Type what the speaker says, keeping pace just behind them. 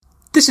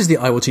This is the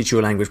I Will Teach You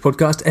a Language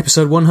podcast,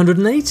 episode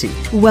 180.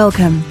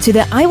 Welcome to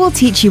the I Will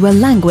Teach You a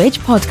Language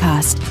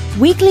podcast.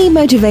 Weekly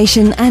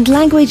motivation and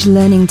language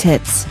learning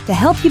tips to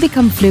help you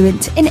become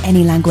fluent in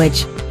any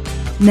language.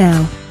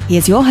 Now,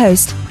 here's your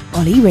host,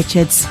 Ollie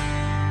Richards.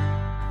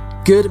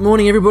 Good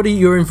morning, everybody.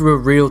 You're in for a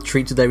real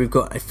treat today. We've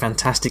got a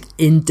fantastic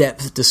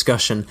in-depth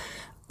discussion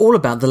all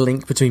about the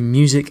link between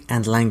music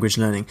and language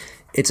learning.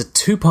 It's a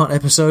two-part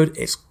episode.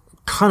 It's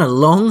kind of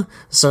long,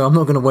 so I'm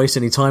not going to waste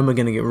any time. We're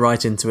going to get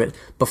right into it.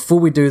 Before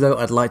we do, though,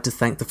 I'd like to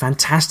thank the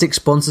fantastic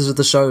sponsors of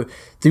the show,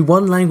 the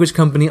one language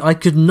company I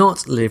could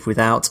not live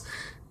without.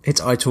 It's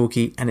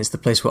italki, and it's the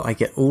place where I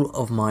get all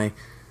of my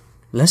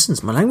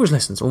lessons, my language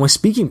lessons, all my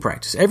speaking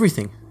practice,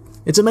 everything.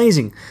 It's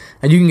amazing.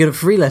 And you can get a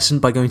free lesson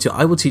by going to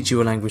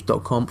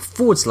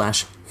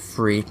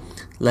iwillteachyoualanguage.com/free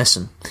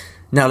lesson.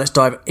 Now let's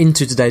dive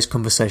into today's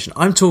conversation.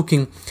 I'm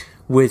talking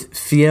with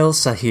Fiel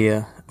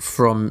Sahir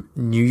from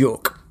New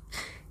York.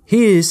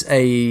 He is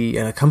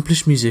an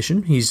accomplished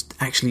musician. He's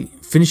actually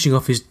finishing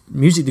off his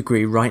music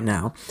degree right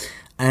now.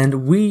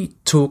 And we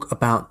talk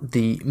about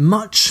the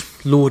much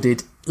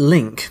lauded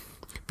link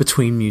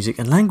between music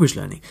and language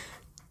learning.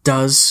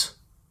 Does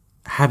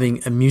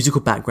having a musical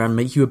background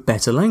make you a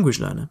better language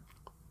learner?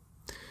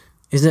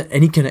 Is there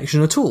any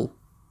connection at all?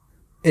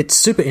 It's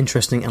super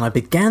interesting, and I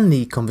began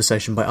the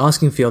conversation by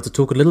asking Fiel to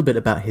talk a little bit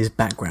about his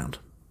background.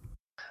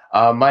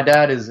 My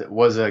dad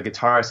was a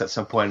guitarist at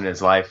some point in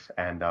his life,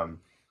 and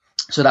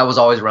so that was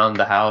always around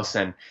the house.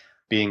 And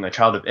being a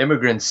child of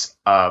immigrants,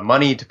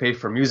 money to pay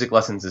for music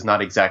lessons is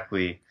not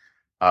exactly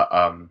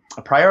a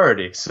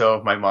priority.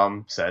 So my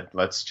mom said,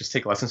 let's just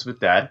take lessons with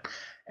dad,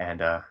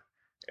 and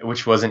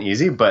which wasn't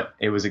easy, but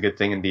it was a good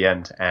thing in the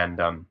end. And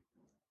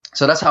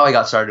so that's how I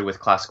got started with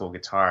classical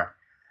guitar.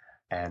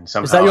 And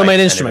somehow is that your main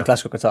instrument,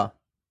 classical guitar?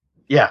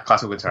 Yeah,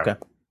 classical guitar. Okay.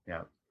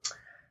 Yeah.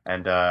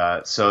 And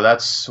so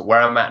that's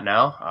where I'm at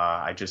now.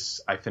 I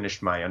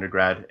finished my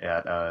undergrad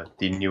at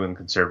the New England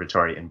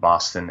Conservatory in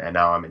Boston, and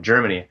now I'm in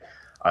Germany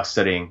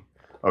studying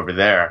over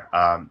there.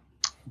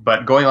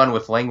 But going on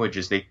with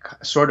languages, they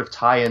sort of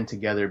tie in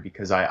together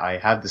because I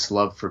have this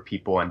love for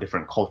people and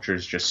different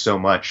cultures just so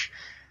much.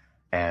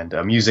 And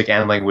music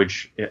and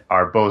language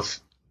are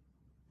both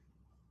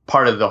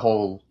part of the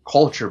whole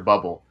culture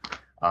bubble,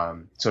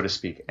 so to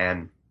speak.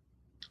 And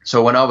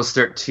so when I was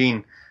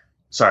 10,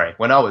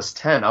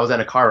 I was in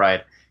a car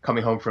ride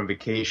coming home from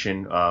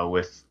vacation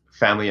with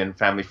family and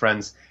family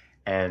friends.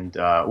 And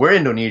we're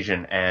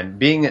Indonesian, and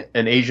being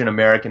an Asian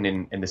American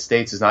in the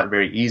States is not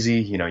very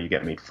easy. You know, you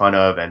get made fun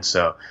of. And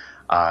so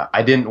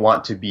I didn't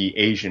want to be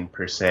Asian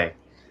per se.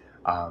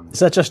 Is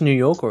that just New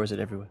York, or is it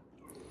everywhere?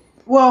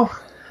 Well,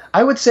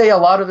 I would say a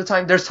lot of the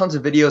time there's tons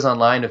of videos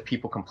online of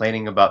people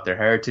complaining about their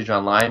heritage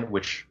online,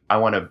 which I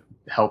want to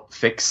help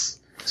fix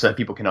so that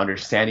people can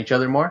understand each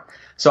other more.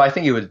 So I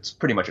think it was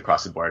pretty much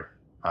across the board.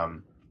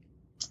 And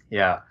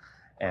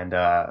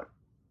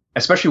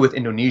especially with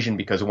Indonesian,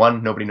 because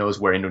one, nobody knows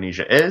where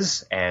Indonesia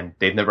is, and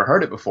they've never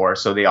heard it before,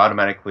 so they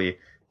automatically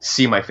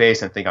see my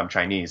face and think I'm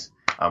Chinese,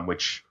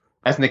 which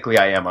ethnically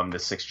I am. I'm the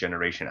 6th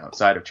generation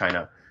outside of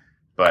China,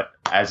 but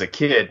as a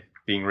kid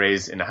being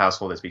raised in a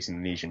household that speaks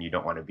Indonesian, you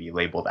don't want to be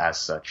labeled as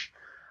such.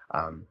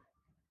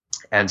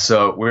 And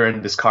so we're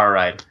in this car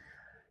ride,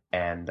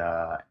 and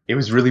it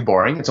was really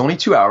boring. It's only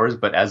 2 hours,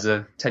 but as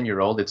a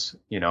 10-year-old, it's,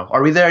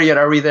 are we there yet?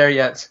 Are we there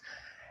yet?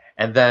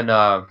 And then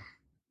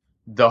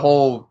the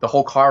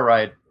whole car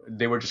ride,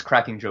 they were just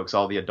cracking jokes,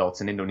 all the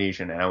adults in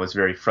Indonesian, and I was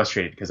very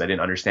frustrated because I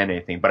didn't understand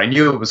anything. But I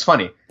knew it was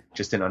funny,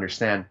 just didn't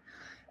understand.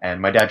 And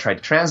my dad tried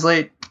to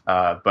translate,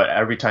 but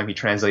every time he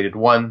translated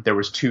one, there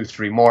was 2,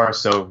 3 more,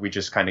 so we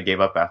just kind of gave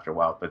up after a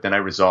while. But then I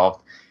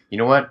resolved, you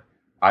know what?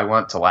 I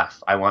want to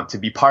laugh. I want to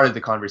be part of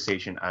the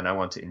conversation, and I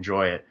want to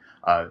enjoy it.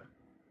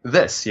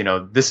 This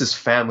is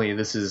family.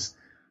 This is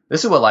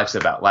what life's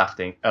about,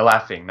 laughing,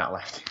 not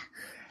laughing.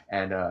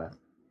 And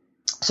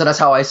so that's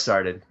how I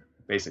started,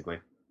 basically.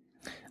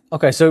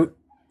 Okay, so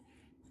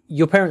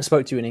your parents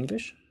spoke to you in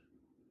English?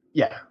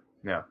 Yeah.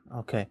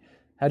 Okay.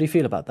 How do you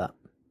feel about that?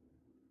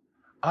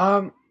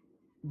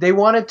 They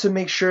wanted to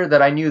make sure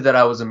that I knew that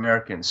I was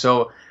American.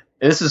 So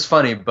this is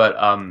funny, but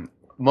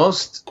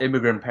most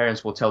immigrant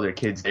parents will tell their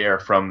kids they are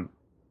from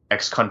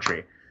X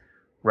country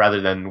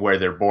rather than where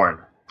they're born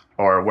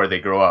or where they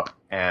grow up.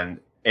 And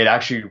it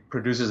actually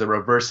produces a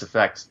reverse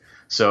effect.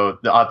 So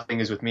the odd thing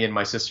is with me and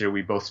my sister,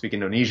 we both speak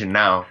Indonesian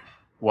now,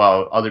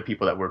 while other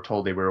people that were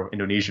told they were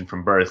Indonesian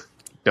from birth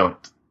don't.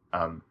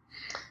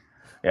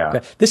 Okay.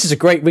 This is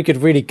we could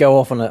really go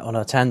off on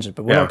a tangent,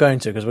 but we're not going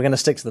to, because we're going to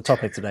stick to the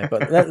topic today.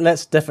 But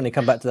let's definitely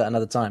come back to that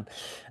another time.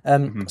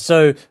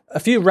 So a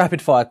few rapid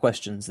fire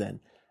questions then.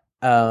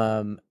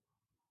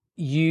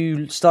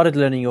 You started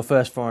learning your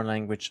first foreign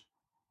language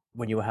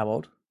when you were how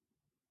old?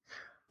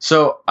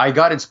 So I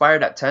got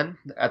inspired at 10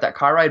 at that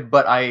car ride,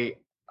 but I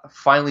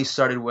finally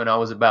started when I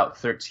was about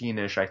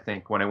 13-ish, I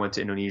think, when I went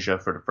to Indonesia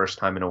for the first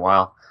time in a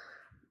while.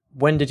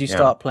 When did you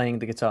start playing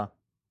the guitar?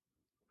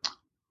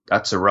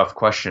 That's a rough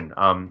question.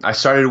 I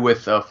started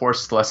with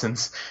forced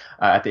lessons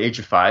at the age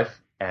of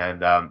 5, and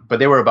but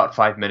they were about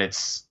 5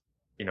 minutes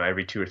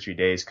every 2 or 3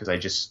 days because I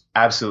just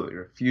absolutely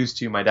refused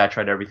to. My dad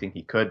tried everything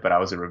he could, but I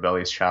was a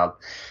rebellious child.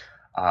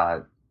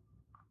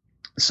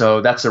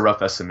 So that's a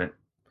rough estimate.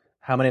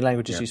 How many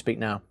languages do you speak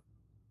now?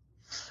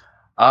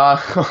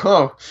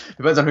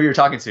 Depends on who you're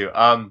talking to.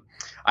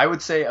 I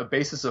would say a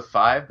basis of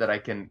 5 that I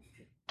can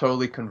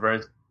totally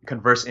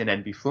converse in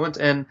and be fluent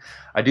in.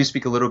 I do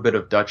speak a little bit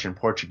of Dutch and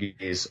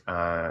Portuguese,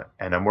 and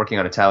I'm working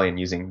on Italian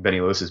using Benny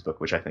Lewis's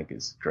book, which I think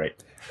is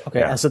great. Okay,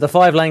 yeah. And so the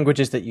 5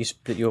 languages that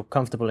you're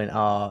comfortable in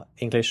are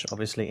English,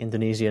 obviously,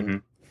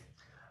 Indonesian,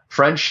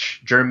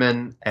 French,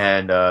 German,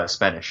 and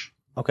Spanish.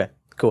 Okay,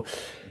 cool.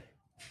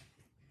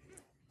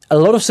 A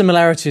lot of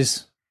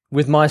similarities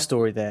with my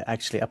story there,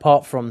 actually,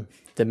 apart from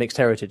the mixed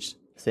heritage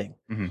thing.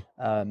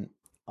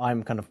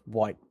 I'm kind of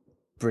white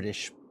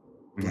British,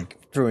 like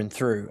through and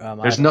through.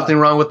 There's nothing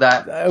wrong with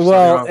that.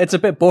 It's a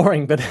bit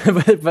boring, but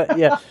but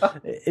yeah,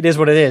 it is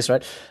what it is,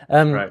 right?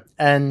 Right.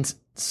 And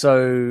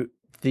so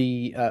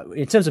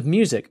in terms of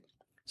music,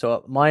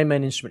 so my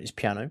main instrument is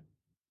piano,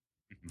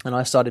 and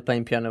I started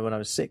playing piano when I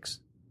was 6,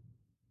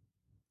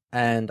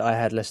 and I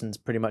had lessons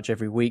pretty much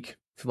every week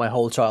for my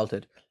whole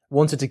childhood.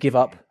 Wanted to give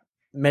up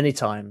many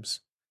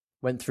times,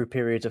 went through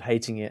periods of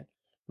hating it.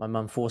 My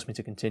mum forced me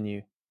to continue.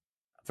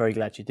 I'm very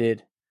glad she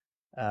did.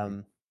 I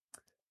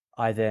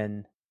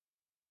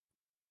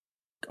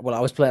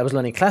was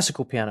learning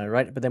classical piano,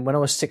 right? But then when I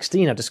was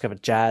 16, I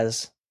discovered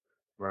jazz.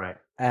 Right.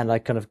 And I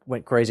kind of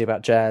went crazy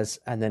about jazz,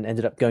 and then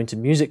ended up going to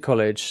music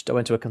college. I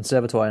went to a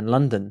conservatoire in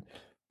London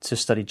to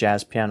study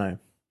jazz piano.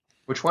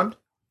 Which one?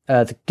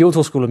 The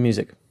Guildhall School of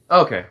Music.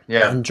 Okay,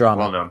 yeah. And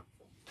drama.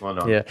 Well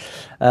known.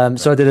 Yeah.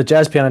 So I did a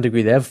jazz piano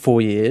degree there for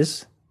 4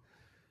 years,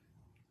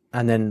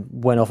 and then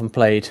went off and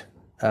played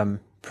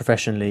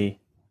professionally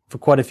for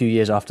quite a few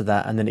years after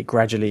that. And then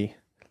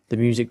the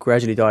music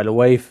gradually died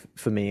away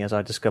for me as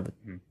I discovered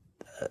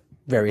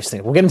various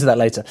things. We'll get into that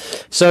later.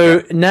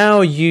 So now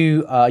are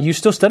you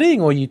still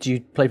studying, or do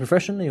you play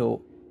professionally, or?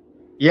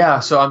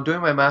 Yeah, so I'm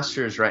doing my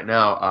master's right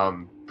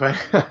now, but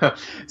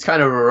it's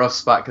kind of a rough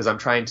spot because I'm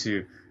trying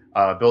to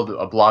build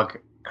a blog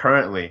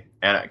currently,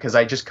 and because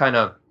I just kind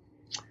of,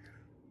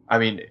 I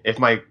mean, if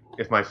my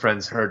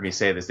friends heard me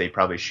say this, they'd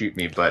probably shoot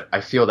me, but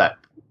I feel that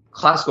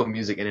classical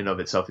music in and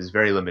of itself is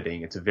very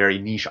limiting. It's a very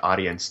niche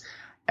audience,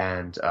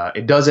 and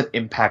it doesn't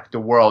impact the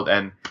world.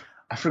 And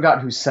I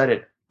forgot who said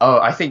it. Oh,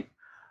 I think,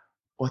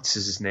 what's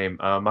his name?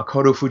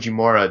 Makoto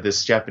Fujimura,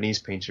 this Japanese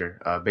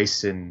painter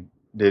based in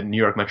the New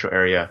York metro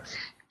area.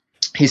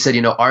 He said,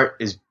 art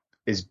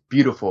is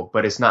beautiful,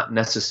 but it's not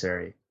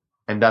necessary.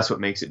 And that's what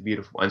makes it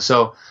beautiful. And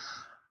so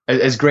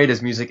as great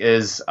as music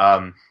is,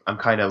 I'm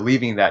kind of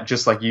leaving that,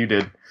 just like you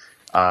did,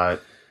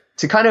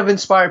 to kind of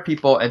inspire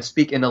people and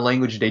speak in a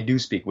language they do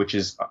speak, which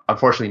is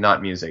unfortunately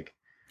not music.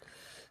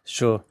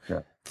 Sure.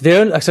 Yeah.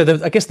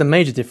 I guess the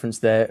major difference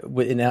there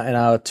in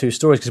our two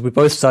stories, because we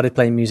both started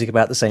playing music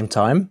about the same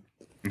time,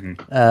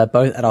 both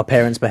at our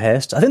parents'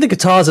 behest. I think the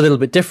guitar's a little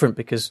bit different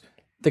because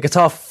the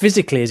guitar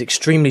physically is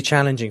extremely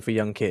challenging for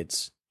young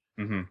kids,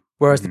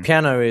 whereas the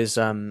piano is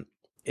not.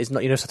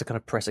 You just have to kind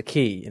of press a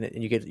key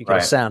and you get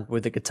a sound.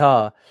 With the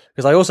guitar,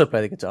 because I also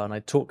play the guitar and I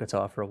taught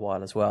guitar for a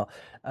while as well.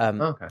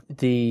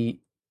 The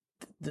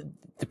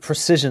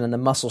precision and the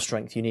muscle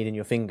strength you need in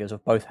your fingers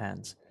of both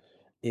hands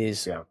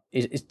is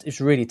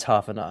really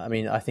tough. And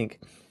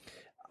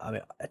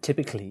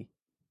typically,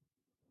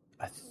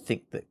 I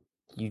think that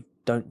you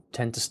don't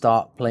tend to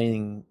start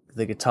playing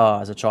the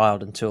guitar as a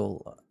child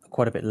until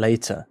quite a bit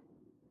later.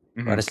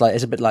 Right?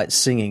 It's a bit like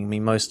singing. I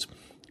mean, most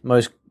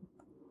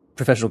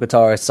professional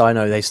guitarists I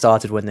know, they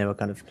started when they were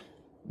kind of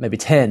maybe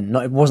 10.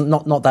 It wasn't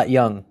not that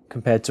young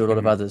compared to a lot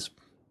of others.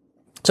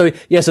 So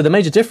the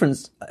major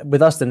difference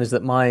with us then is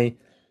that my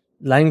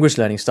language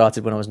learning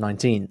started when I was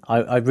 19.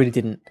 I really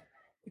didn't,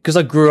 because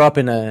I grew up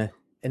in an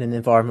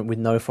environment with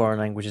no foreign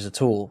languages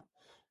at all,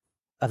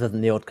 other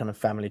than the odd kind of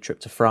family trip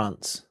to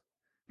France,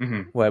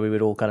 where we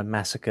would all kind of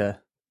massacre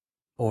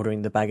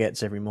ordering the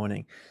baguettes every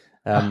morning.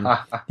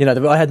 I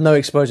had no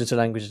exposure to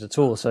languages at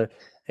all, so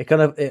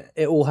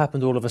it all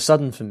happened all of a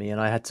sudden for me, and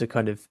I had to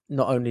kind of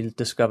not only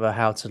discover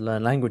how to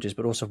learn languages,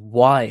 but also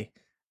why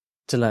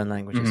to learn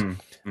languages.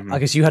 I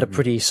guess you had a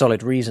pretty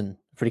solid reason,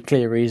 pretty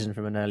clear reason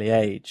from an early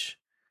age,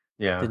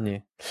 didn't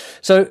you?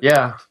 So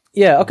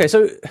okay.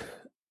 So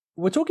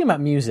we're talking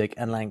about music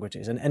and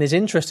languages, and it's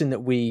interesting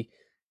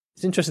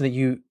that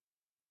you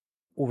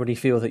already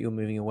feel that you're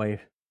moving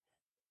away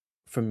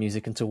from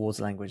music and towards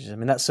languages. I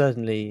mean, that's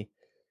certainly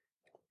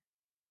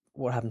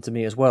what happened to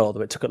me as well,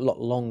 although it took a lot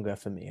longer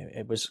for me.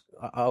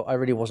 I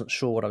really wasn't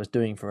sure what I was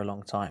doing for a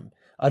long time.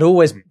 I'd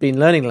always been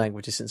learning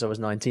languages since I was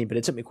 19, but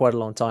it took me quite a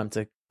long time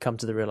to come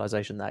to the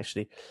realization that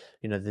actually,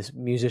 this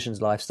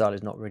musician's lifestyle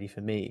is not really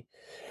for me.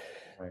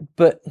 Right.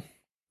 But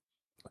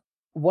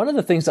one of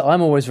the things that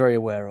I'm always very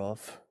aware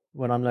of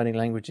when I'm learning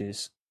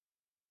languages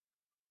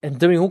and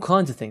doing all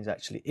kinds of things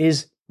actually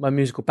is my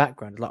musical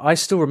background. Like, I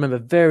still remember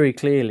very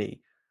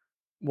clearly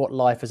what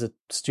life as a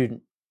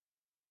student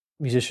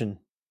musician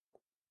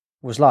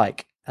was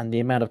like, and the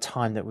amount of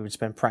time that we would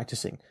spend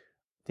practicing,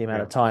 the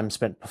amount of time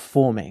spent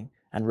performing,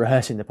 and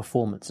rehearsing the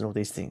performance and all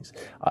these things.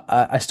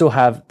 I still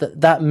have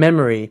that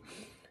memory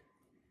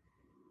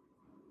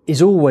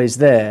is always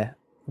there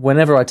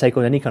whenever I take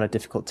on any kind of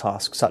difficult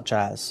task, such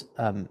as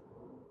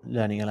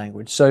learning a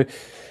language. So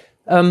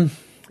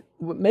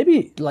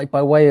maybe like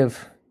by way of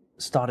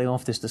starting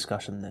off this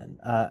discussion then,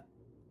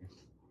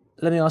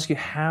 let me ask you,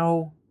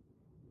 how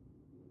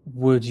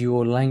would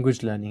your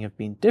language learning have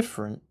been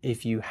different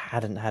if you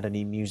hadn't had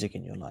any music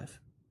in your life?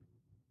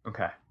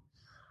 Okay.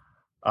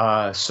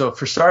 So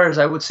for starters,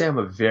 I would say I'm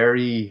a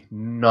very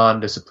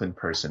non-disciplined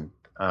person.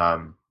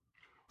 And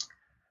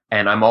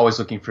I'm always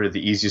looking for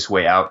the easiest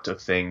way out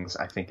of things,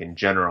 I think, in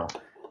general.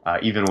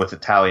 Even with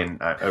Italian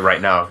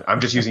right now,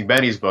 I'm just using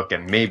Benny's book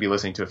and maybe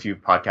listening to a few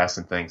podcasts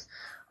and things.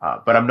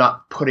 But I'm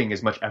not putting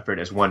as much effort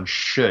as one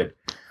should.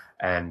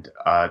 And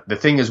the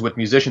thing is with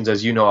musicians,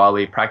 as you know,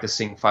 Ali,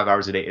 practicing 5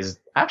 hours a day is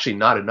actually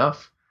not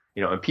enough.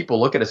 And people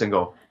look at us and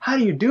go, how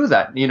do you do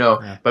that?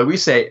 Yeah. But we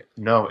say,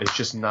 no, it's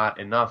just not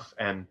enough.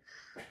 And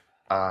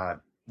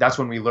that's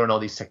when we learn all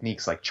these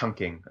techniques like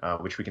chunking,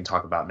 which we can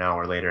talk about now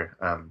or later,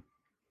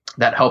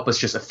 that help us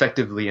just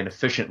effectively and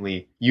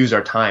efficiently use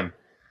our time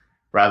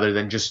rather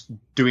than just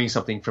doing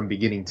something from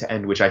beginning to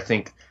end, which I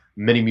think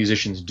many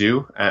musicians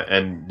do.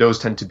 And those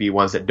tend to be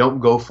ones that don't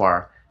go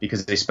far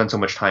because they spend so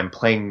much time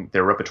playing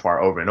their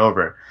repertoire over and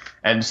over.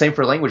 And same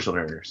for language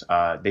learners.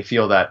 They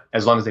feel that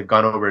as long as they've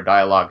gone over a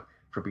dialogue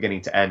from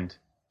beginning to end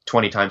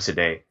 20 times a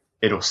day,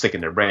 it'll stick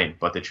in their brain.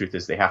 But the truth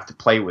is they have to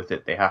play with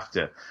it. They have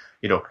to,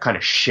 kind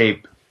of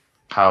shape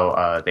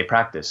how they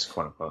practice,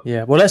 quote unquote.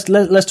 Yeah. Well,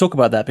 let's talk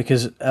about that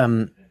because,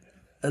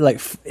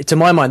 to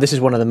my mind, this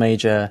is one of the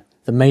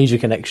major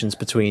connections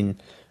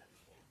between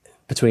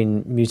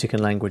music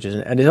and languages,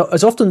 and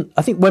it's often,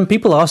 I think, when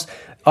people ask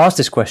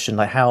this question,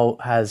 like how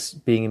has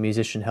being a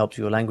musician helped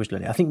your language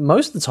learning, I think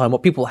most of the time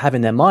what people have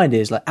in their mind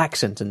is like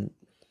accent and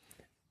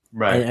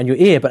and your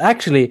ear, but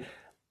actually,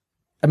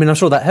 I mean, I'm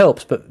sure that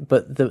helps, but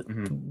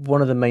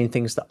one of the main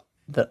things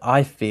that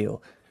I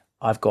feel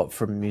I've got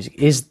from music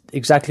is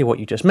exactly what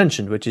you just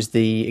mentioned, which is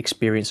the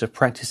experience of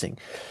practicing.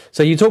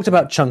 So you talked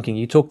about chunking,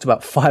 you talked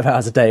about 5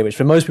 hours a day, which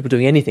for most people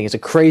doing anything is a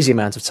crazy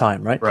amount of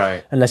time, right?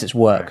 Right. Unless it's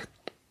work. Right.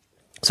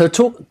 So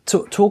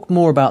talk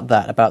more about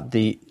that, about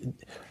the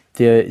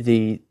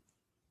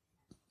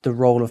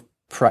role of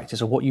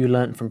practice, or what you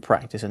learned from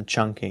practice and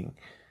chunking,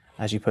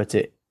 as you put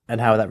it,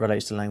 and how that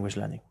relates to language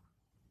learning.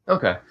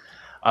 Okay.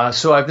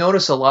 So I've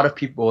noticed a lot of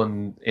people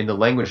in the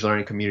language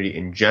learning community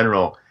in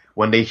general,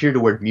 when they hear the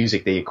word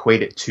music, they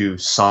equate it to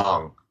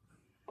song.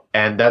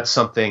 And that's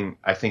something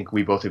I think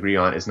we both agree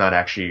on is not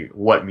actually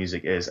what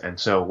music is. And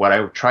so what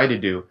I try to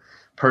do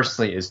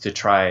personally is to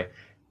try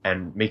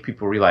and make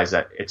people realize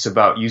that it's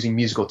about using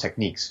musical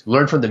techniques.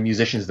 Learn from the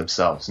musicians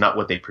themselves, not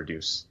what they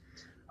produce.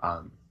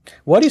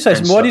 Why do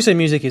you say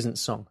music isn't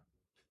song,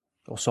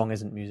 or song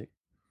isn't music?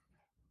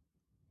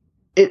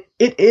 It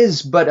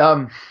is, but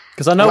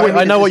because I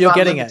know what you're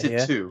getting at.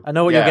 Yeah, I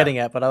know what you're Yeah. getting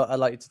at, but I'd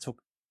like you to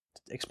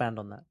expand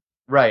on that.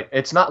 Right.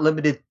 It's not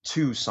limited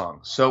to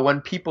songs. So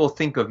when people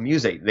think of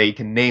music, they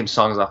can name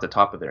songs off the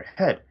top of their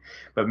head.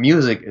 But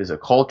music is a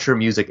culture.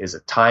 Music is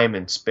a time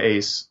and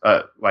space,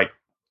 like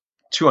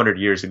 200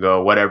 years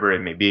ago, whatever it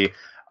may be.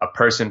 A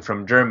person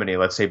from Germany,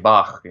 let's say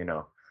Bach,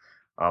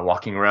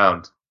 walking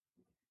around.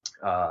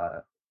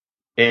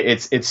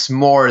 It's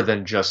more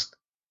than just,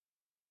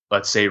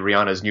 let's say,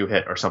 Rihanna's new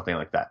hit or something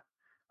like that.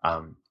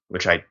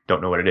 Which I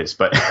don't know what it is,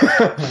 but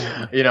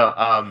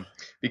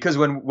because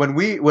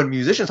when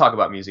musicians talk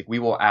about music, we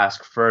will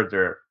ask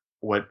further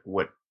what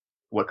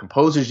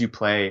composers you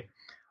play,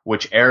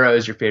 which era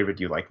is your favorite?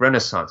 Do you like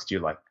Renaissance? Do you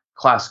like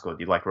classical?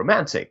 Do you like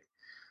romantic?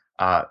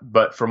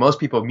 But for most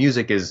people,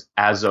 music is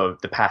as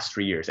of the past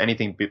 3 years.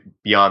 Anything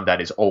beyond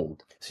that is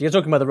old. So you're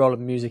talking about the role of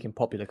music in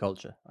popular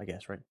culture, I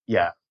guess, right?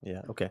 Yeah.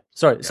 Yeah. Okay.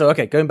 Sorry. Yeah. So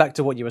okay, going back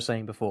to what you were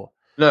saying before.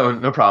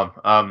 No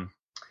problem.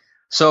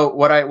 So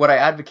what I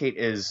advocate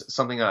is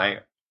something I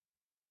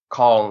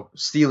call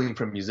stealing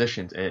from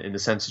musicians in the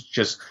sense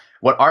just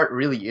what art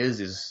really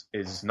is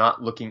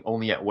not looking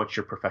only at what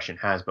your profession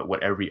has, but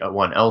what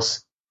everyone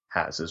else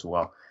has as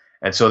well.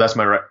 And so that's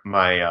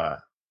my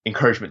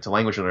encouragement to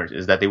language learners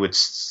is that they would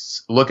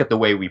look at the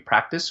way we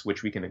practice,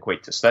 which we can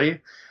equate to study,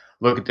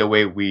 look at the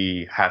way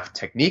we have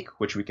technique,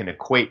 which we can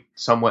equate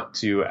somewhat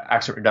to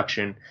accent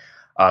reduction,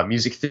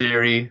 music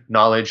theory,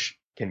 knowledge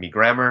can be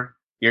grammar,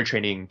 ear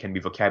training can be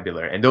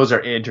vocabulary, and those are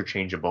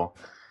interchangeable.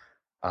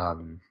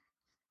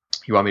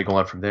 You want me to go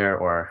on from there,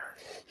 or?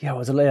 Yeah,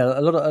 there's a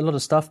lot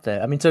of stuff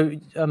there. I mean, so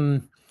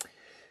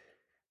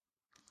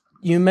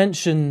you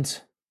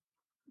mentioned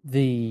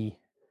the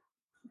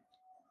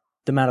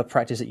amount of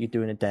practice that you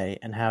do in a day,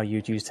 and how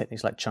you'd use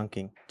techniques like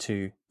chunking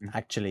to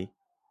actually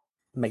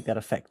make that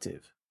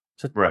effective.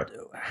 So, right.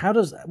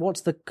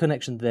 What's the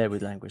connection there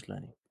with language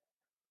learning?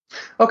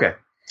 Okay,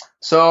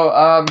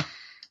 so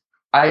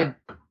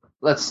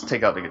let's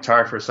take out the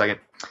guitar for a second,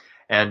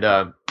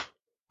 and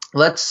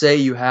let's say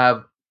you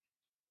have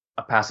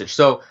a passage.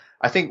 So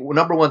I think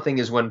number one thing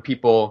is when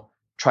people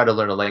try to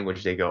learn a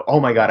language, they go, oh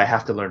my God, I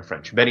have to learn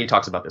French. Benny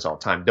talks about this all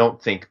the time.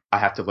 Don't think I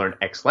have to learn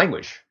X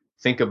language.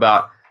 Think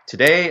about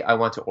today I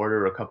want to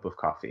order a cup of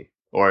coffee,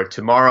 or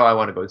tomorrow I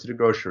want to go to the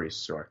grocery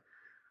store.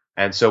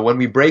 And so when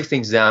we break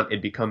things down,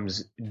 it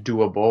becomes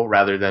doable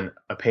rather than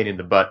a pain in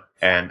the butt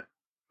and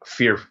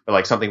fear,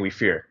 like something we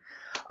fear.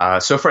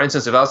 So for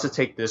instance, if I was to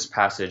take this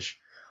passage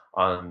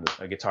on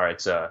a guitar,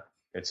 it's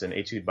an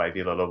etude by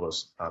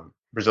Villa-Lobos,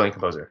 Brazilian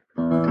composer.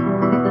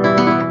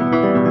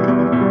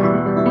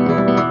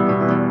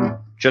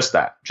 Just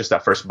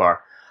that first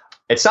bar.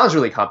 It sounds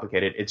really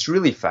complicated. It's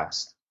really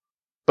fast.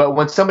 But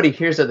when somebody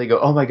hears that, they go,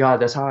 oh my God,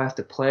 that's how I have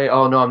to play.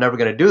 Oh no, I'm never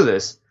going to do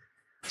this.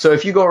 So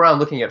if you go around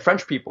looking at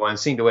French people and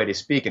seeing the way they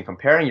speak and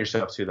comparing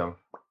yourself to them,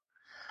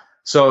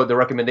 so the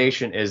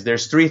recommendation is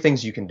there's 3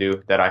 things you can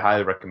do that I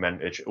highly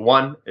recommend.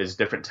 1 is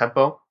different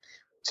tempo,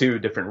 2,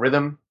 different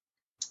rhythm,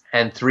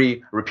 and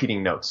 3,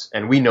 repeating notes.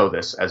 And we know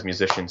this as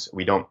musicians.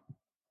 We don't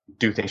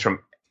do things from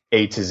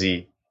A to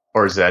Z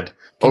or Z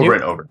over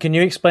and over. Can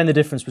you explain the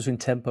difference between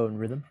tempo and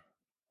rhythm?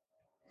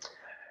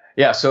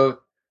 Yeah,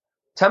 so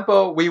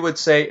tempo, we would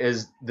say,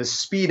 is the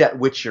speed at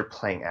which you're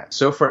playing at.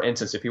 So for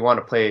instance, if you want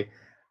to play,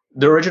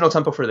 the original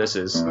tempo for this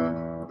is,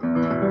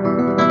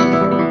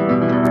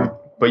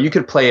 but you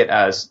could play it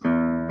as,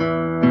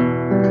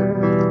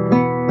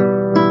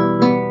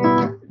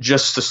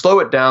 just to slow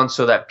it down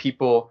so that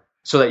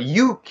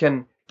you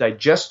can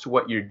digest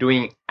what you're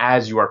doing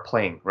as you are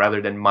playing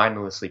rather than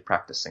mindlessly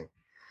practicing.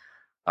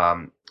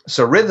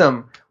 So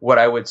rhythm, what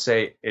I would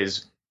say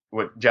is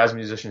what jazz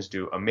musicians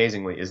do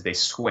amazingly is they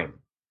swing.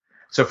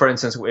 So for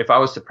instance, if I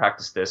was to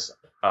practice this,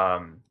 I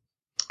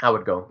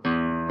would go.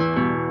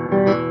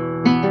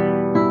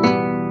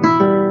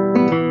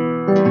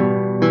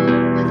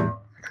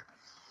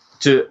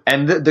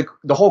 And the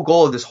whole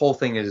goal of this whole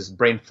thing is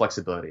brain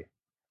flexibility.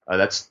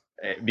 That's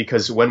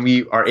because when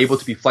we are able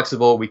to be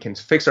flexible, we can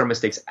fix our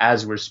mistakes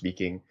as we're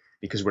speaking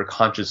because we're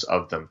conscious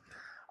of them.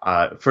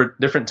 For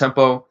different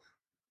tempo,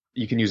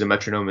 you can use a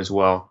metronome as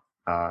well,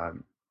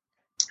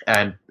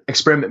 and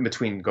experiment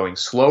between going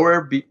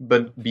slower,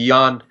 but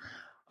beyond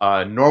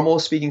normal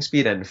speaking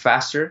speed and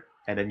faster,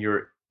 and then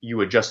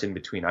you adjust in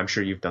between. I'm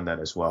sure you've done that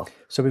as well.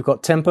 So we've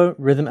got tempo,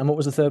 rhythm, and what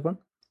was the third one?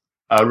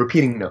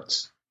 Repeating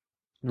notes.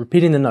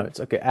 Repeating the notes.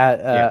 Okay,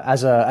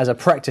 as a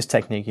practice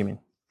technique, you mean?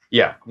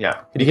 Yeah.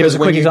 Could you give us a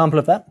quick example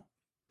of that?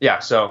 Yeah.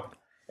 So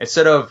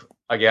instead of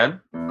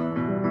again,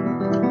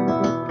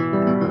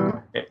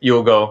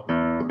 you'll go.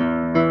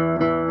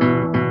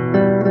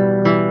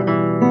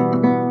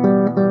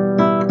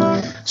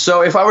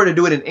 So if I were to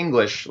do it in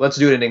English, let's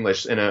do it in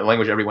English in a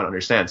language everyone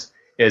understands.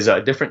 Is a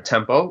different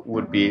tempo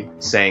would be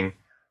saying,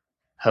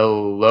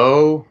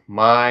 "Hello,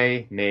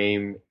 my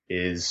name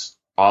is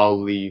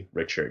Ollie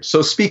Richards."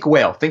 So speak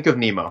whale. Think of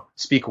Nemo.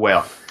 Speak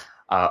whale.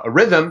 A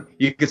rhythm,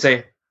 you could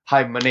say,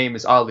 "Hi, my name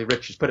is Ollie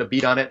Richards." Put a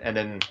beat on it, and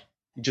then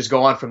you just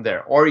go on from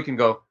there. Or you can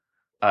go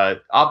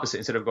opposite.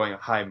 Instead of going,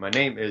 "Hi, my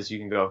name is," you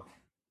can go,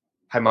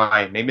 "Hi,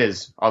 my name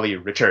is Ollie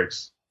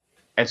Richards."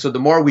 And so the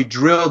more we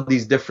drill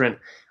these different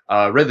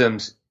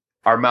rhythms,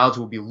 our mouths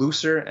will be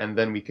looser, and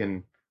then we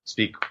can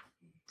speak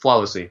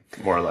flawlessly,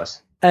 more or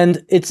less.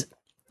 And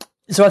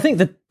so I think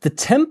that the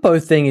tempo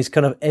thing is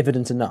kind of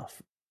evident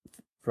enough,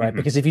 right? Mm-hmm.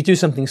 Because if you do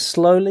something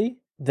slowly,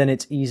 then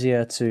it's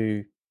easier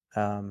to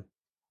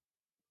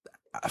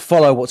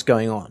follow what's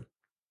going on.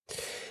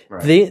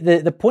 Right.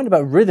 The point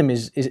about rhythm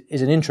is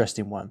an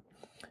interesting one,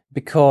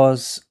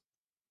 because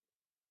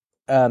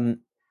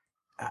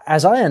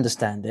as I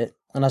understand it,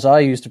 and as I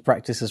used to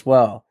practice as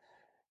well,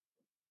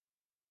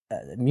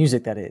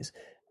 music that is,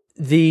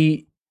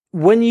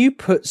 when you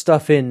put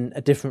stuff in a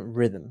different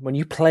rhythm, when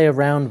you play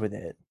around with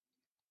it,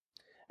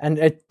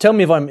 and tell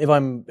me if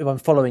I'm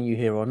following you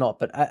here or not,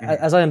 but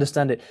as I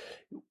understand it,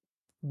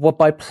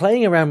 by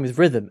playing around with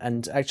rhythm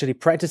and actually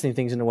practicing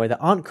things in a way that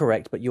aren't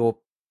correct, but you're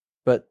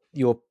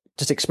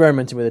just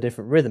experimenting with a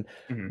different rhythm,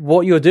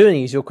 what you're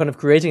doing is you're kind of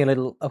creating a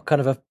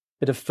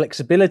bit of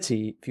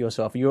flexibility for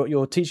yourself.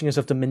 You're teaching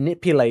yourself to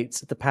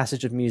manipulate the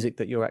passage of music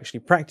that you're actually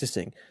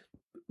practicing,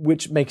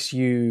 which makes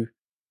you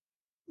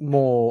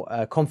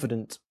more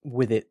confident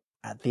with it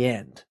at the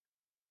end.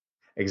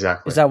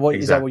 Exactly. Is that what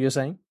you're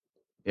saying?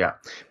 Yeah,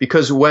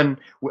 because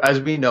as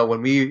we know,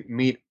 when we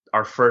meet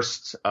our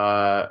first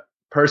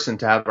person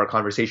to have our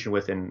conversation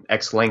with in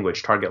X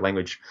language, target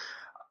language,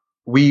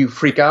 we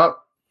freak out,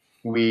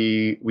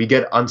 we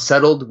get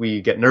unsettled,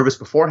 we get nervous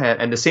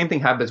beforehand, and the same thing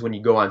happens when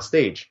you go on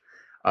stage.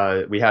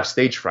 We have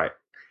stage fright,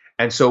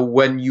 and so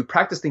when you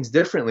practice things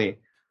differently,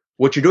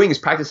 what you're doing is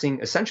practicing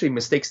essentially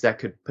mistakes that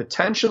could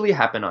potentially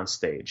happen on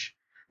stage,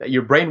 that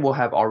your brain will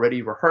have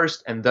already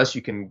rehearsed, and thus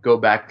you can go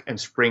back and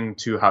spring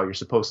to how you're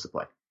supposed to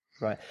play.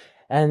 Right.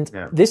 And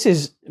This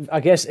is,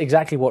 I guess,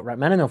 exactly what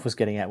Rachmaninoff was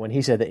getting at when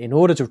he said that in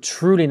order to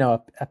truly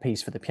know a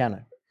piece for the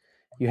piano,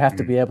 you have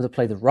to be able to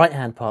play the right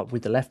hand part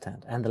with the left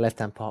hand and the left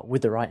hand part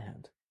with the right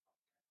hand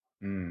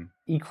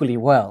equally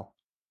well.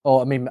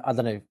 Or, I mean, I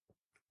don't know,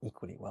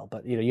 equally well,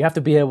 but you have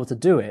to be able to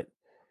do it,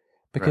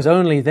 because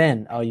only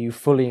then are you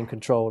fully in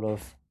control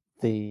of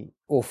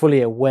or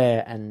fully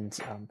aware and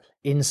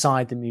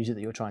inside the music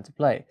that you're trying to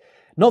play.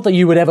 Not that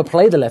you would ever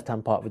play the left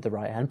hand part with the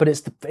right hand, but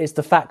it's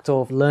the fact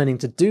of learning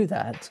to do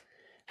that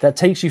that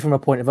takes you from a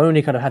point of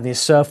only kind of having a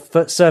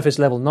surface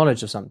level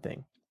knowledge of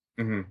something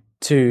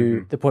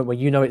to the point where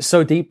you know it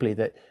so deeply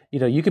that, you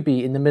know, you could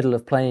be in the middle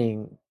of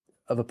playing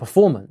of a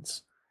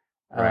performance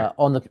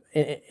on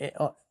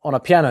a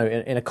piano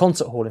in a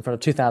concert hall in front of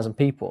 2,000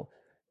 people.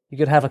 You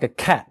could have like a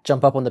cat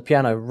jump up on the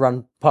piano,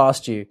 run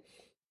past you,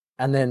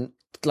 and then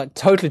like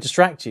totally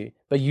distract you.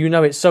 But you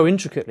know it so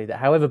intricately that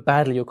however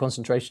badly your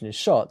concentration is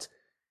shot,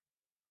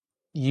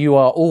 you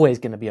are always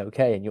going to be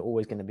okay, and you're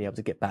always going to be able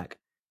to get back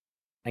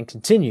and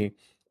continue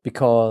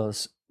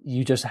because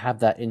you just have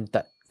that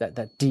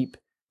deep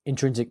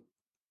intrinsic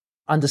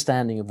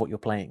understanding of what you're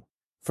playing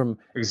from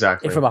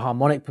a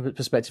harmonic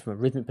perspective, from a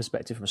rhythmic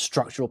perspective, from a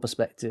structural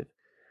perspective.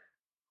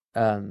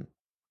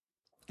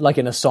 Like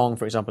in a song,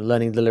 for example,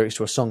 learning the lyrics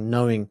to a song,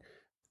 knowing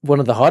one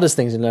of the hardest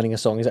things in learning a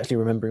song is actually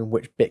remembering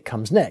which bit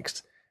comes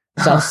next.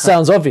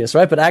 Sounds obvious,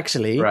 right? But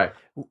actually,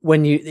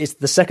 when it's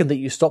the second that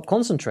you stop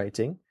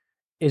concentrating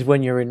is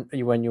when you're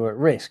at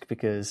risk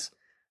because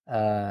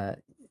you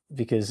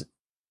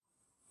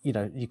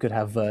know, you could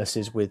have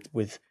verses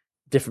with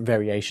different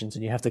variations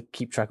and you have to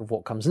keep track of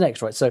what comes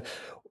next, right?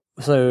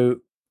 So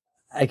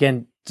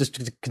again, just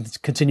to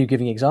continue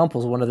giving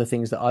examples, one of the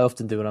things that I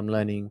often do when I'm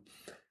learning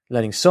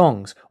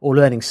songs or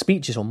learning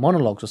speeches or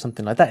monologues or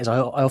something like that is I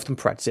often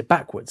practice it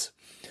backwards.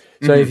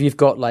 So if you've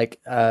got like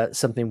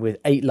something with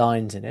 8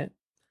 lines in it,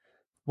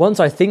 once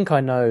I think I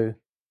know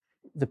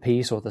the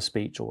piece or the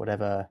speech or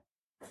whatever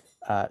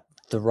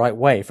the right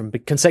way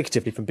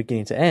consecutively from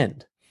beginning to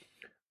end,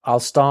 I'll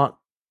start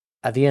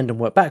at the end and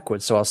work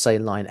backwards. So I'll say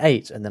line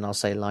 8 and then I'll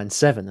say line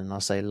 7 and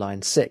I'll say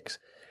line 6,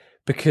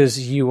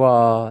 because you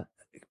are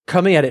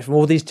coming at it from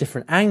all these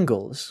different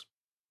angles,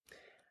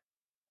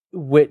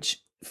 which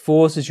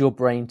forces your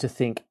brain to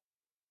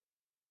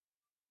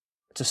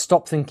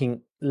stop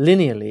thinking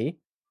linearly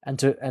and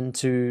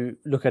to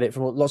look at it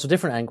from lots of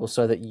different angles,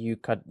 so that you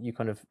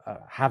kind of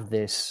have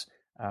this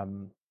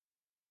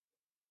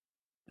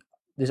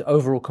this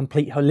overall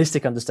complete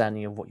holistic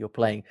understanding of what you're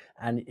playing,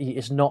 and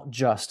it's not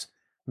just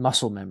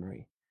muscle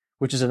memory,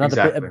 which is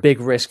another a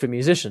big risk for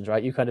musicians,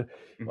 right? You kind of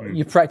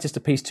you practiced a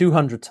piece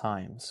 200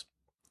 times,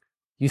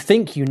 you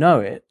think you know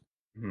it,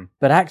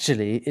 but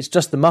actually it's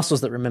just the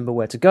muscles that remember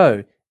where to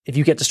go. If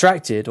you get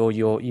distracted or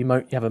you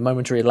have a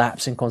momentary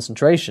lapse in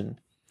concentration,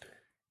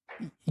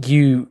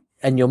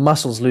 and your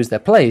muscles lose their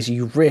place,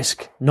 you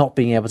risk not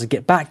being able to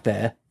get back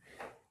there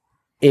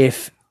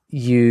if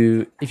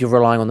you're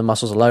relying on the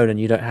muscles alone and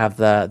you don't have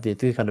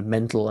the kind of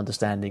mental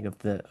understanding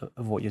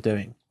of what you're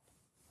doing.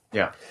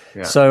 Yeah.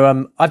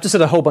 So I've just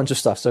said a whole bunch of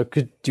stuff. So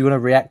do you want to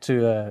react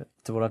to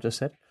what I've just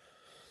said?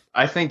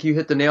 I think you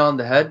hit the nail on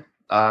the head.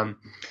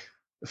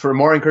 For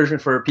more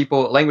encouragement for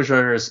people, language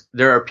learners,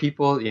 there are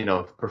people, you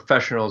know,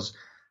 professionals,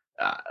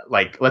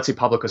 like let's say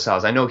Pablo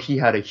Casals. I know he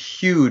had a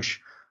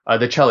huge,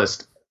 the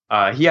cellist,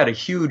 he had a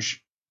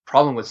huge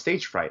problem with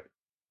stage fright,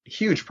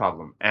 huge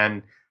problem.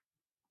 And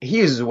he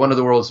is one of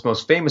the world's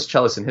most famous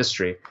cellists in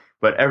history,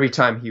 but every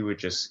time he would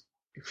just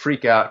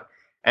freak out.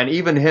 And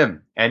even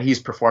him, and he's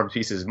performed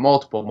pieces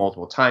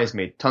multiple times,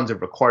 made tons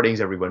of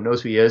recordings. Everyone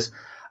knows who he is.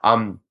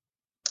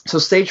 So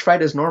stage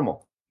fright is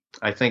normal,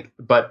 I think,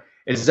 but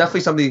it's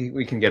definitely something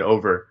we can get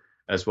over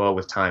as well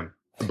with time.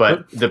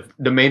 But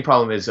the main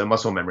problem is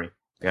muscle memory.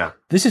 Yeah.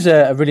 This is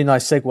a really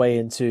nice segue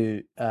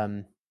into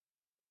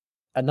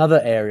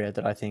another area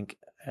that I think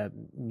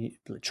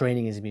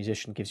training as a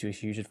musician gives you a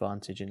huge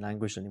advantage in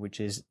language learning,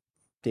 which is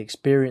the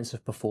experience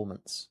of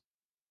performance,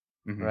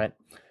 right?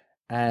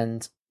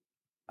 And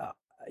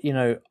you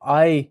know,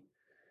 I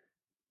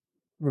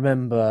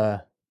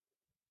remember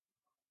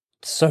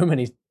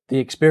the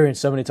experience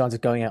so many times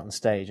of going out on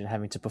stage and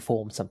having to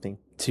perform something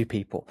to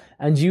people,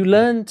 and you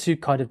learn to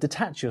kind of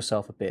detach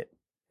yourself a bit,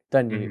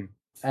 don't you?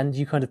 And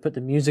you kind of put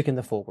the music in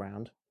the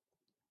foreground.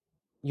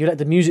 You let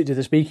the music do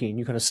the speaking, and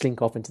you kind of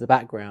slink off into the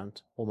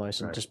background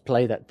almost, and just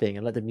play that thing,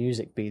 and let the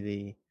music be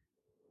the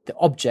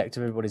object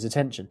of everybody's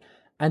attention.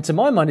 And to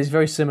my mind, it's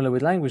very similar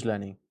with language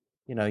learning.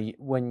 You know,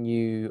 when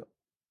you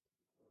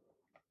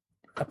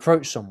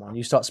approach someone,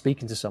 you start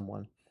speaking to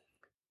someone,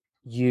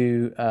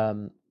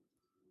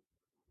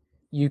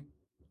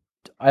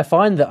 I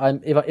find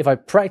that if I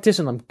practice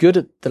and I'm good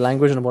at the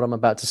language and what I'm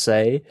about to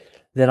say,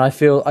 then I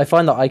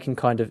find that I can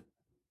kind of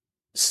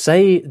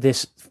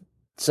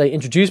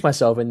introduce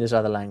myself in this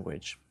other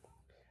language,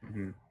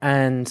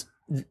 and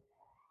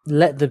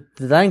let the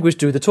language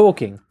do the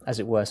talking, as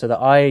it were, so that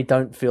I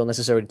don't feel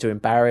necessarily too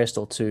embarrassed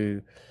or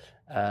too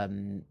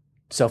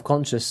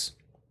self-conscious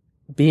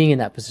being in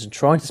that position,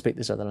 trying to speak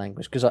this other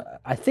language, because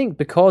I think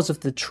because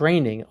of the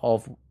training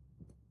of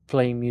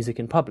playing music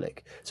in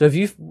public. So have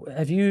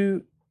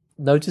you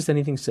noticed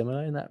anything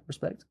similar in that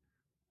respect?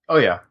 Oh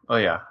yeah.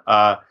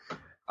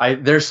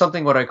 There's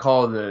something what I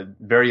call the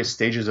various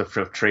stages of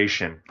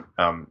filtration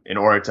in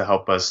order to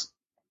help us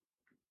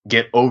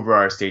get over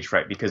our stage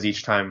fright, because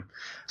each time,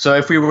 so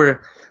if we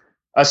were,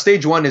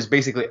 stage 1 is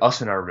basically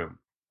us in our room.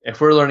 If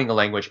we're learning a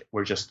language,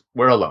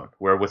 we're alone.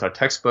 We're with our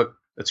textbook.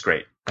 That's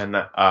great. And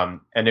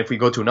if we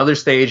go to another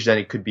stage, then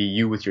it could be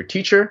you with your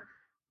teacher,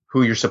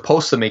 who you're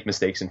supposed to make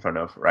mistakes in front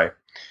of, right?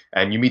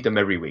 And you meet them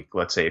every week.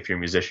 Let's say if you're a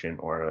musician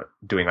or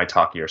doing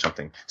Italki or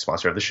something,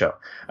 sponsor of the show.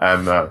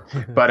 But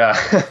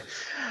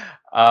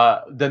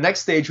the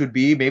next stage would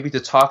be maybe to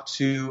talk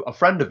to a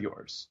friend of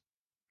yours.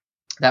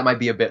 That might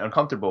be a bit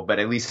uncomfortable, but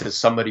at least it's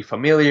somebody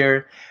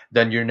familiar.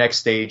 Then your next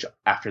stage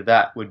after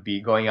that would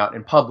be going out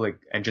in public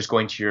and just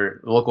going to your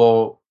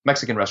local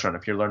Mexican restaurant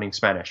if you're learning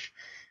Spanish.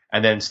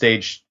 And then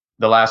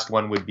the last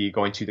one would be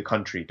going to the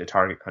country, the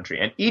target country.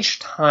 And each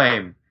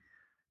time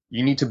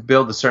you need to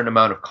build a certain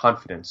amount of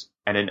confidence.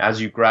 And then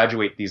as you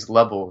graduate these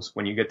levels,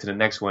 when you get to the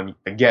next one,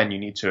 again, you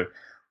need to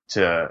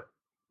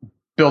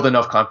build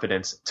enough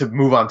confidence to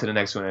move on to the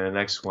next one and the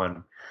next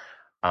one.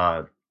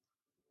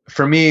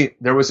 For me,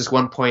 there was this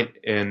one point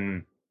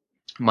in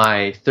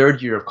my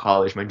third year of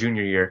college, my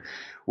junior year,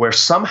 where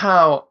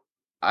somehow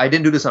I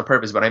didn't do this on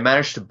purpose, but I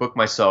managed to book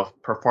myself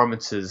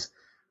performances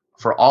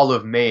for all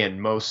of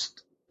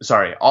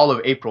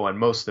April and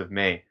most of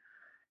May.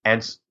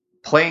 And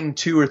playing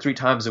 2 or 3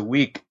 times a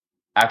week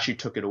actually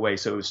took it away.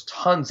 So it was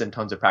tons and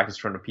tons of practice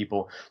in front of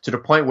people, to the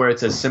point where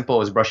it's as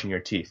simple as brushing your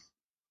teeth.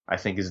 I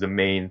think is the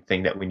main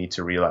thing that we need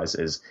to realize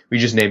is we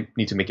just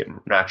need to make it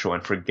natural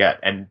and forget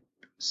and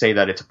say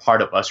that it's a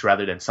part of us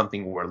rather than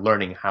something we're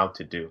learning how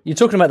to do. You're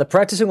talking about the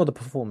practicing or the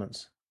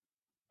performance?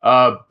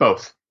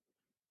 Both.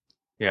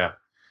 Yeah.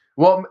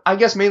 Well, I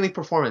guess mainly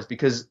performance,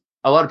 because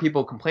a lot of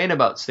people complain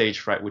about stage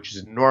fright, which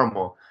is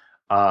normal.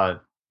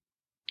 But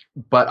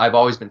I've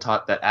always been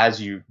taught that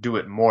as you do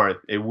it more,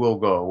 it will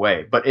go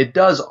away. But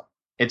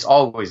it's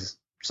always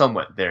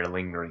somewhat there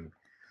lingering.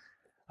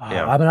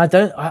 Yeah.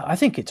 I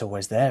think it's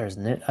always there,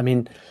 isn't it? I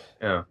mean,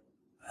 yeah.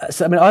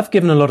 So, I've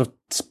given a lot of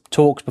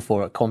talks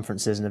before at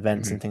conferences and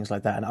events and things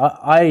like that. And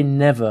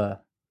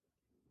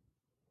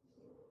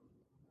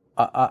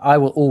I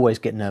will always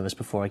get nervous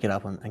before I get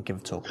up and give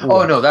a talk.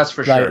 Always. Oh, no, that's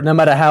for sure. No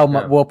matter how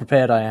well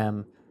prepared I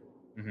am,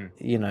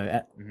 you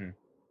know,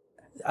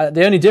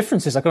 the only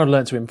difference is I kind of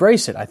learned to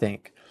embrace it, I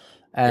think.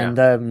 And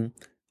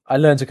I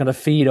learned to kind of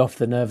feed off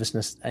the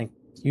nervousness and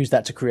use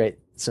that to create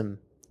some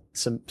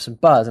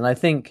buzz. And I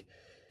think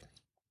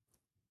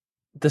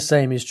the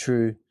same is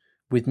true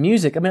with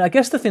music. I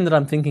guess the thing that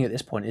I'm thinking at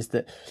this point is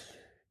that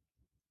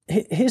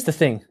here's the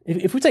thing.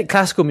 If we take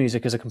classical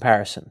music as a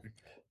comparison,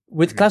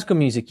 with classical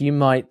music, you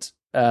might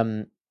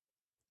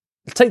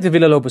take the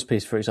Villa-Lobos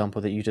piece, for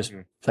example, that you just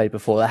played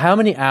before. How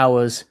many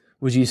hours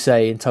would you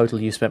say in total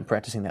you spent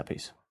practicing that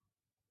piece?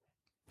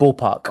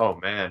 Ballpark. Oh,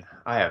 man.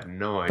 I have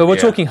no idea. But we're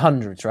talking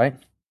hundreds, right?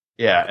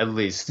 Yeah, at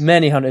least.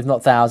 Many hundreds, if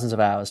not thousands of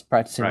hours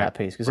practicing that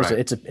piece. Because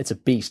it's a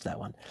beast, that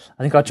one.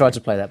 I think I tried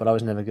to play that, but I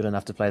was never good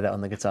enough to play that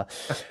on the guitar.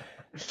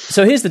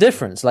 So here's the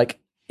difference. Like,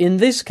 in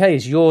this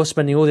case, you're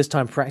spending all this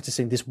time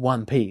practicing this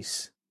one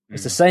piece.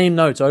 It's the same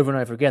notes over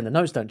and over again. The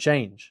notes don't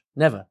change.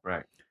 Never.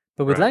 Right.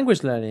 But with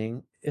language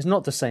learning, it's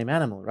not the same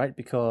animal, right?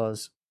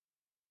 Because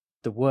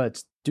the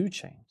words do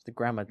change. The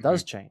grammar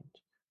does change.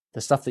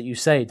 The stuff that you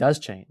say does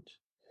change.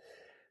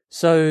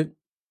 So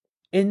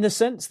in the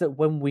sense that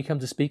when we come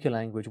to speak a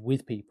language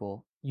with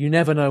people, you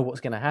never know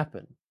what's going to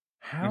happen.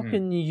 How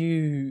do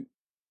you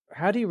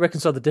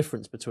reconcile the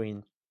difference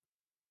between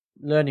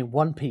learning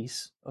one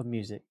piece of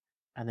music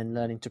and then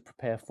learning to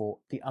prepare for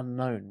the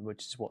unknown,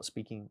 which is what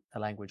speaking a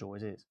language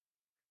always is?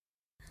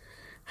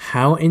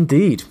 How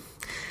indeed.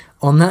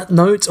 On that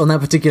note, on that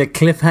particular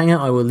cliffhanger,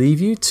 I will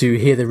leave you to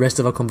hear the rest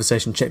of our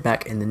conversation. Check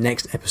back in the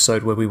next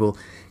episode where we will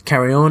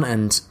carry on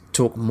and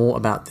talk more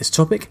about this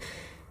topic.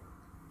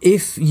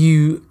 If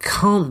you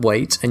can't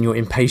wait and you're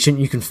impatient,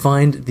 you can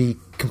find the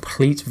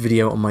complete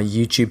video on my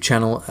YouTube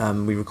channel.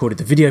 We recorded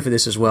the video for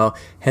this as well.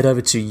 Head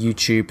over to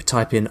YouTube,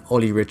 type in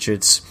Ollie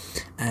Richards,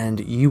 and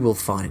you will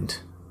find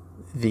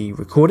the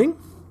recording.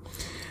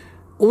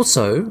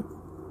 Also,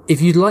 if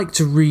you'd like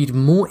to read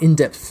more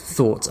in-depth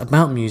thoughts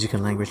about music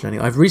and language learning,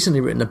 I've recently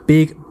written a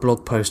big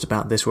blog post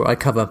about this where I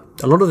cover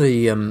a lot of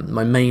the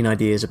my main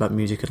ideas about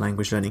music and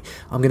language learning.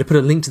 I'm going to put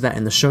a link to that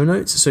in the show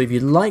notes, so if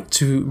you'd like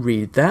to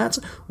read that,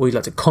 or you'd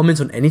like to comment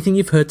on anything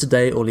you've heard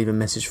today or leave a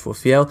message for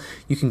Fiel,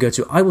 you can go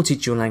to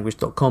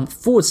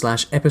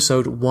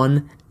iwillteachyoualanguage.com/episode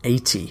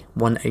 180.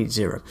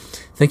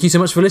 Thank you so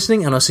much for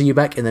listening, and I'll see you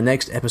back in the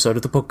next episode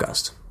of the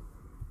podcast.